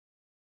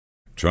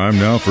Time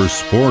now for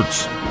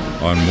sports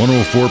on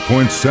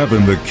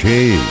 104.7 The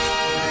Cave.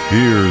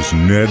 Here's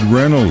Ned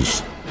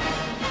Reynolds.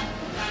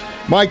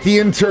 Mike, the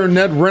intern,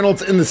 Ned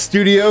Reynolds in the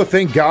studio.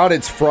 Thank God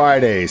it's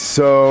Friday.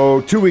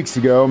 So 2 weeks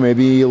ago,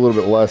 maybe a little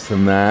bit less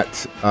than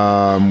that,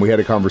 we had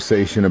a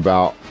conversation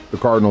about the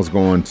Cardinals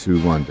going to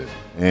London.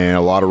 And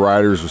a lot of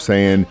writers were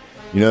saying,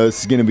 this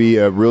is going to be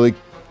a really,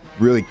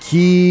 really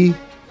key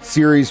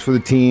series for the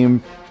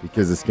team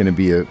because it's going to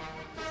be a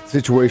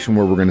situation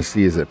where we're going to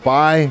see, is it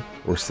buy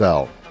or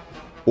sell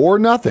or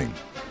nothing?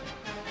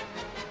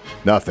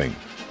 Nothing.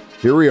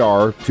 Here we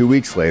are 2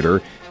 weeks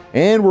later,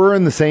 and we're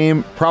in the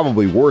same,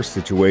 probably worse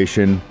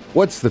situation.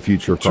 What's the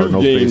future of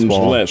Cardinals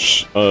baseball? 2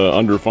 games less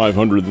under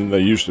 500 than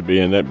they used to be,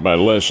 and that by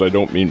less I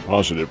don't mean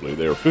positively.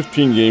 They are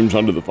 15 games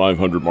under the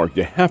 500 mark.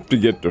 You have to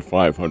get to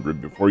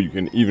 500 before you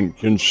can even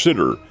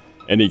consider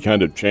any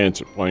kind of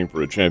chance at playing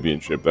for a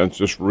championship. That's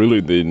just really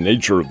the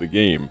nature of the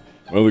game.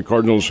 Well, the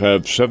Cardinals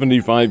have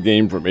 75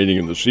 games remaining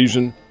in the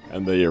season,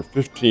 and they are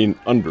 15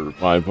 under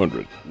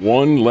 500.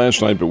 Won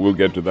last night, but we'll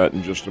get to that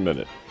in just a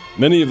minute.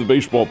 Many of the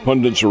baseball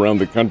pundits around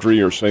the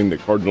country are saying the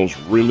Cardinals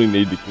really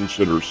need to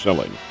consider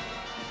selling.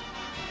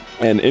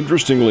 And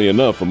interestingly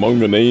enough, among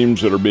the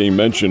names that are being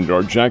mentioned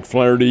are Jack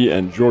Flaherty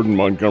and Jordan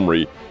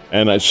Montgomery.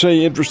 And I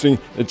say interesting,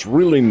 it's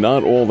really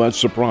not all that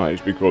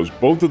surprised because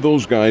both of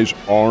those guys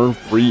are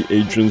free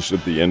agents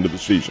at the end of the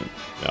season.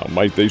 Now,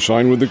 might they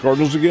sign with the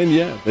Cardinals again?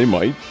 Yeah, they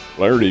might.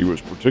 Flaherty was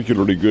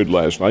particularly good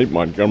last night.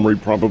 Montgomery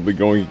probably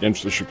going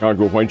against the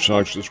Chicago White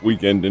Sox this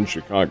weekend in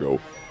Chicago.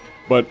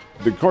 But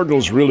the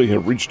Cardinals really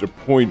have reached a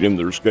point in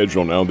their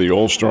schedule now, the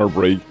All-Star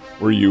break,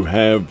 where you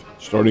have,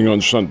 starting on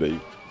Sunday,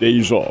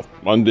 days off.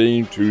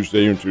 Monday,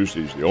 Tuesday, and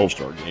Tuesday's the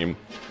All-Star game.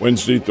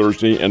 Wednesday,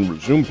 Thursday, and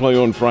resume play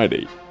on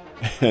Friday.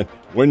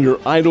 When you're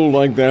idle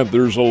like that,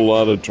 there's a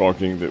lot of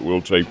talking that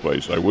will take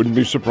place. I wouldn't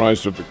be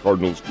surprised if the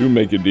Cardinals do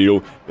make a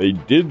deal. They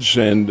did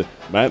send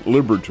Matt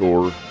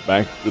Liberatore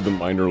back to the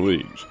minor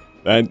leagues.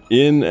 That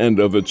in and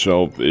of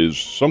itself is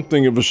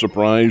something of a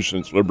surprise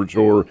since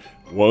Liberatore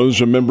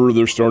was a member of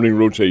their starting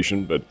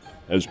rotation, but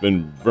has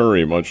been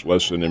very much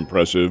less than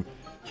impressive.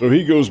 So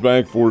he goes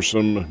back for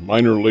some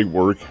minor league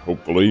work,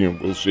 hopefully, and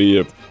we'll see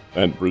if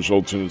that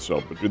results in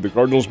itself. But did the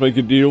Cardinals make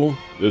a deal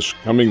this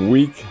coming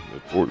week,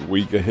 the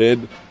week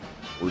ahead?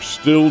 We're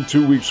still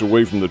 2 weeks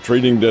away from the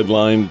trading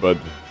deadline, but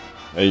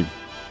hey,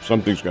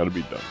 something's got to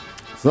be done.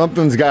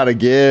 Something's got to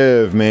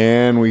give,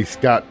 man. We've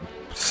got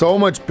so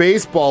much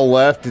baseball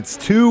left. It's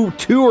too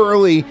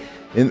early.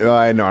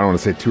 I don't want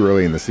to say too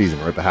early in the season.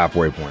 We're at the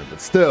halfway point,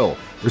 but still,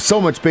 there's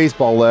so much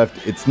baseball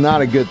left. It's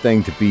not a good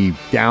thing to be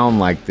down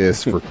like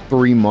this for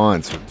 3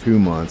 months or 2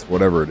 months,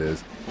 whatever it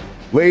is.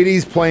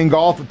 Ladies playing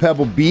golf at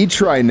Pebble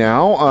Beach right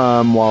now,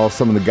 while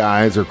some of the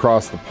guys are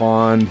across the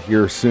pond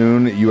here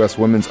soon. U.S.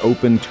 Women's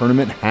Open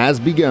tournament has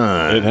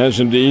begun. It has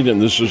indeed, and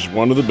this is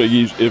one of the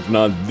biggies, if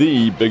not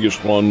the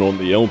biggest one on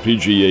the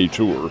LPGA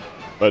Tour.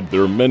 But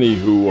there are many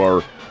who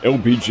are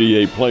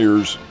LPGA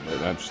players,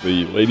 that's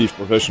the Ladies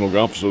Professional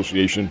Golf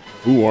Association,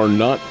 who are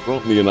not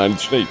from the United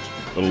States.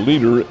 The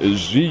leader is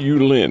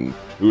Ziyu Lin,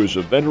 who is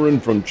a veteran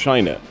from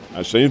China.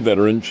 I say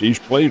veteran, she's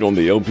played on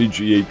the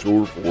LPGA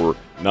Tour for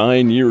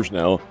 9 years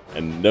now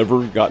and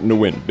never gotten a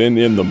win. Been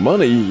in the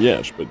money,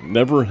 yes, but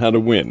never had a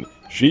win.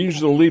 She's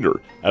the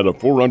leader at a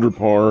 4 under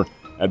par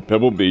at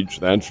Pebble Beach.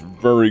 That's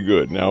very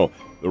good. Now,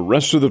 the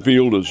rest of the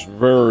field is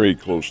very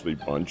closely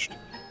bunched,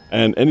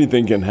 and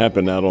anything can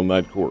happen out on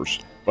that course.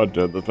 But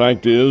the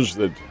fact is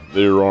that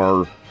there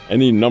are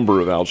any number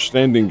of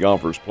outstanding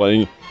golfers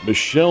playing.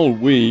 Michelle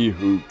Wie,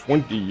 who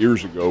 20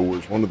 years ago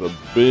was one of the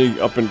big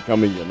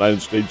up-and-coming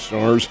United States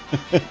stars,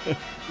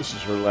 this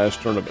is her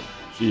last tournament.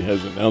 She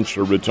has announced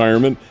her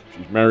retirement.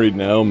 She's married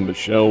now.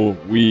 Michelle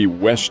Wie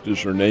West is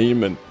her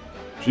name, and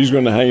she's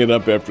going to hang it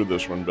up after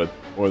this one. But,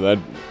 boy, that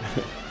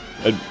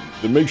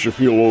makes you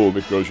feel old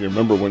because you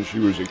remember when she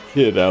was a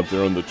kid out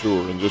there on the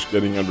tour and just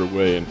getting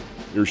underway, and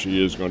here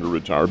she is going to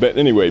retire. But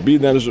anyway, be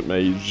that as it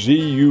may,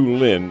 Ziyu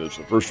Lin is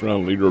the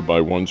first-round leader by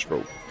 1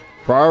 stroke.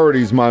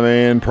 Priorities, my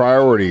man,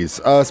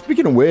 priorities.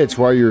 Speaking of which,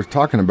 while you're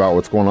talking about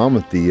what's going on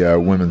with the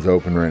Women's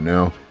Open right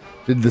now,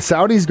 did the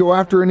Saudis go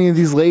after any of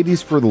these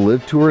ladies for the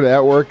LIV Tour? Did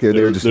that work?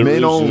 They're just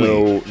men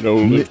only. No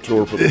LIV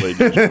Tour for the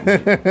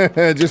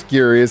ladies. Just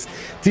curious.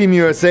 Team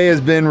USA has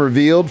been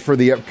revealed for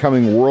the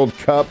upcoming World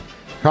Cup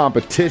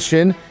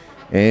competition.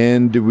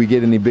 And did we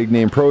get any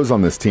big-name pros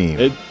on this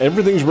team?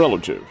 Everything's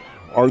relative.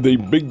 Are they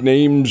big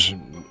names?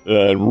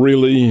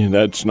 Really,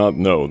 that's not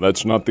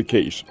the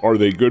case. Are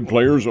they good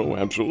players? Oh,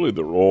 absolutely.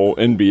 They're all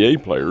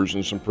NBA players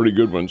and some pretty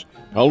good ones.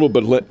 Paolo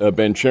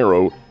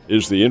Banchero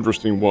is the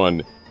interesting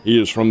one. He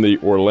is from the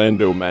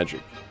Orlando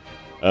Magic.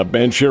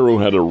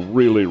 Banchero had a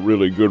really,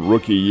 really good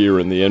rookie year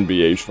in the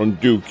NBA. He's from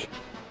Duke.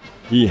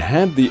 He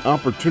had the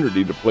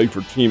opportunity to play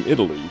for Team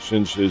Italy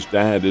since his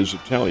dad is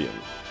Italian,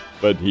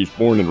 but he's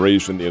born and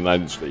raised in the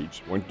United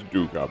States. Went to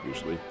Duke,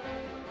 obviously.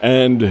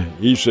 And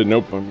he said,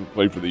 nope, I'm going to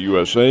play for the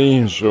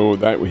USA. So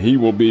that he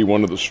will be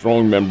one of the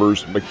strong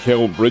members.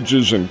 Mikal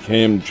Bridges and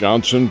Cam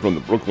Johnson from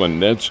the Brooklyn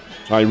Nets.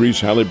 Tyrese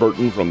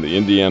Halliburton from the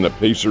Indiana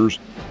Pacers.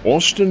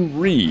 Austin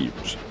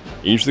Reeves.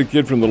 He's the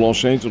kid from the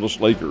Los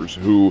Angeles Lakers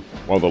who,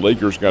 while the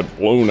Lakers got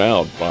blown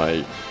out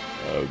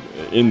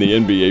in the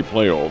NBA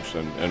playoffs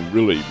and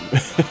really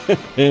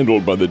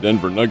handled by the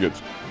Denver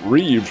Nuggets,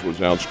 Reeves was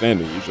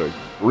outstanding. He's a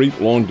great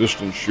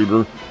long-distance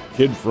shooter.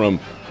 Kid from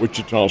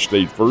Wichita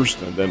State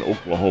first and then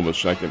Oklahoma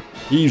second.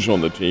 He's on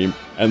the team,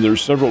 and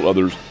there's several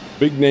others.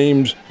 Big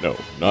names? No,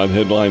 not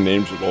headline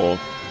names at all.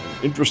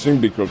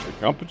 Interesting because the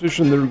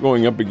competition they're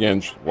going up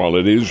against, while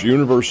it is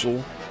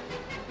universal,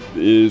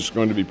 is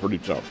going to be pretty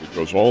tough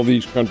because all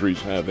these countries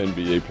have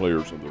NBA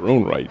players in their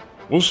own right.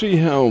 We'll see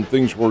how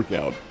things work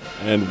out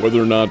and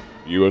whether or not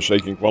USA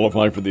can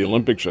qualify for the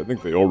Olympics. I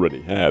think they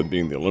already have,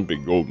 being the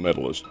Olympic gold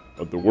medalist.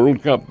 But the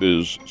World Cup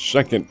is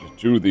second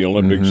to the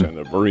Olympics and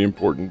a very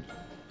important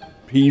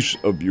piece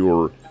of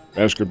your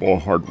basketball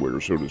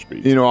hardware, so to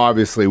speak. You know,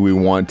 obviously we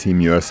want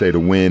Team USA to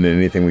win, and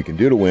anything we can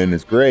do to win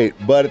is great.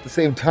 But at the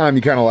same time,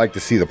 you kind of like to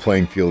see the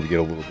playing field get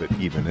a little bit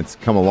even. It's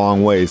come a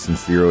long way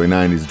since the early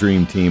 90s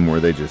Dream Team where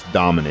they just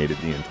dominated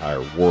the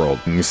entire world.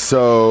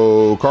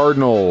 So,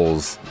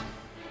 Cardinals...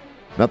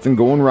 nothing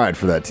going right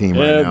for that team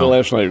right now. Yeah, the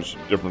last night was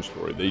a different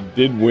story. They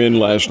did win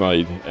last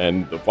night,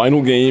 and the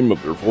final game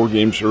of their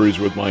 4-game series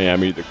with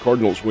Miami, the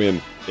Cardinals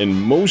win in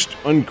most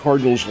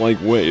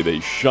un-Cardinals-like way. They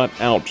shut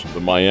out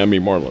the Miami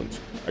Marlins.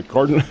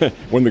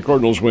 When the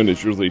Cardinals win,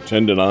 it's usually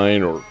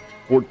 10-9 or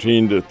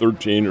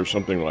 14-13 or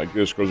something like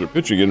this because they're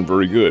pitching isn't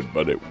very good.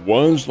 But it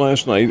was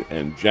last night,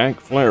 and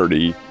Jack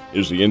Flaherty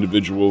is the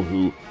individual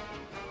who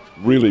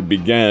really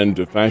began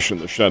to fashion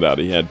the shutout.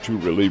 He had 2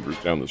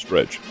 relievers down the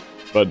stretch.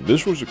 But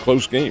this was a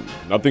close game.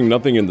 Nothing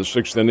in the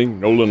 6th inning.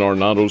 Nolan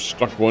Arenado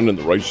stuck one in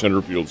the right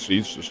center field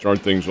seats to start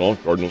things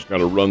off. Cardinals got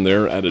a run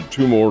there, added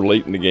 2 more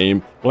late in the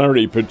game.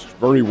 Flaherty pitched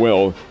very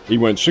well. He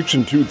went 6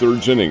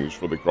 2/3 innings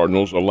for the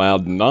Cardinals,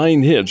 allowed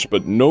 9 hits,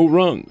 but no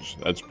runs.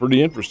 That's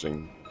pretty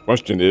interesting.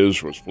 Question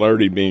is, was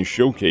Flaherty being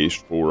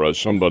showcased for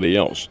somebody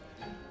else?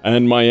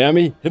 And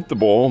Miami hit the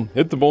ball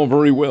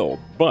very well.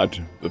 But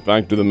the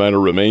fact of the matter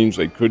remains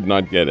they could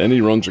not get any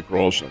runs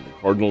across, and the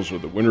Cardinals are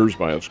the winners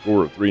by a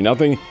score of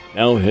 3-0.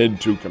 Now head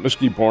to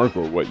Comiskey Park,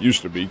 or what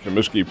used to be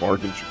Comiskey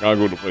Park in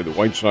Chicago, to play the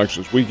White Sox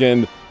this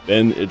weekend.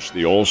 Then it's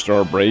the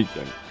All-Star break,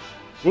 and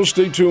we'll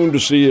stay tuned to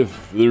see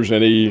if there's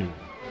any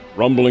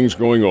rumblings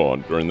going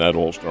on during that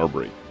All-Star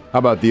break. How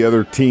about the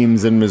other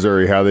teams in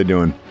Missouri? How are they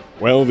doing?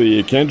 Well,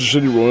 the Kansas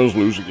City Royals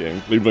lose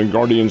again. Cleveland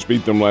Guardians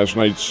beat them last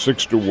night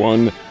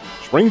 6-1.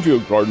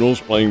 Springfield Cardinals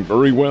playing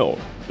very well.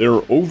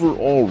 Their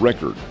overall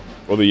record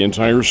for the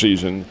entire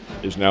season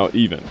is now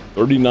even.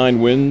 39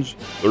 wins,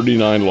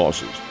 39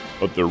 losses.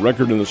 But their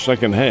record in the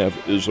second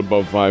half is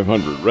above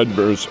 500.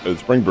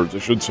 Springboards, I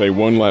should say,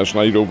 won last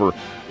night over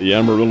the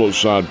Amarillo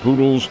Sod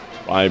Poodles,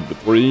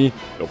 5-3.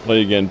 They'll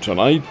play again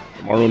tonight,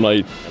 tomorrow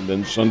night, and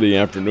then Sunday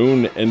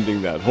afternoon,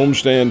 ending that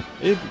homestand.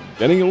 They're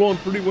getting along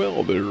pretty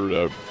well.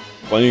 They're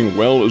playing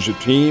well as a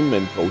team,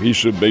 and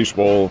cohesive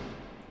baseball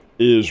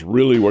is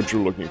really what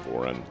you're looking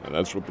for, and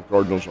that's what the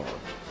Cardinals are.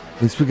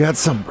 At least we got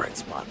some bright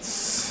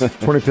spots.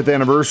 25th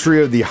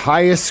anniversary of the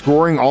highest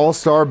scoring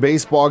all-star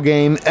baseball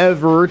game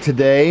ever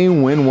today.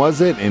 When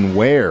was it and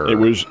where? It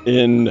was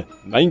in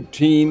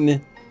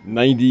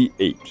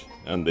 1998,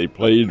 and they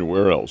played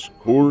where else?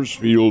 Coors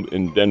Field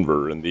in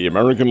Denver, and the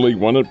American League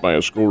won it by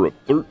a score of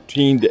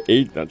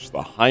 13-8. That's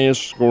the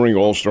highest scoring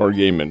all-star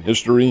game in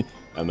history,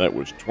 and that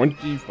was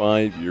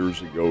 25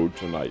 years ago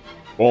tonight.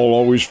 Ball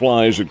always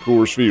flies at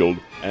Coors Field,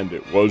 and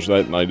it was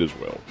that night as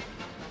well.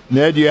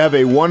 Ned, you have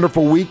a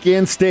wonderful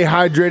weekend. Stay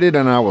hydrated,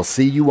 and I will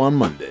see you on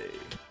Monday.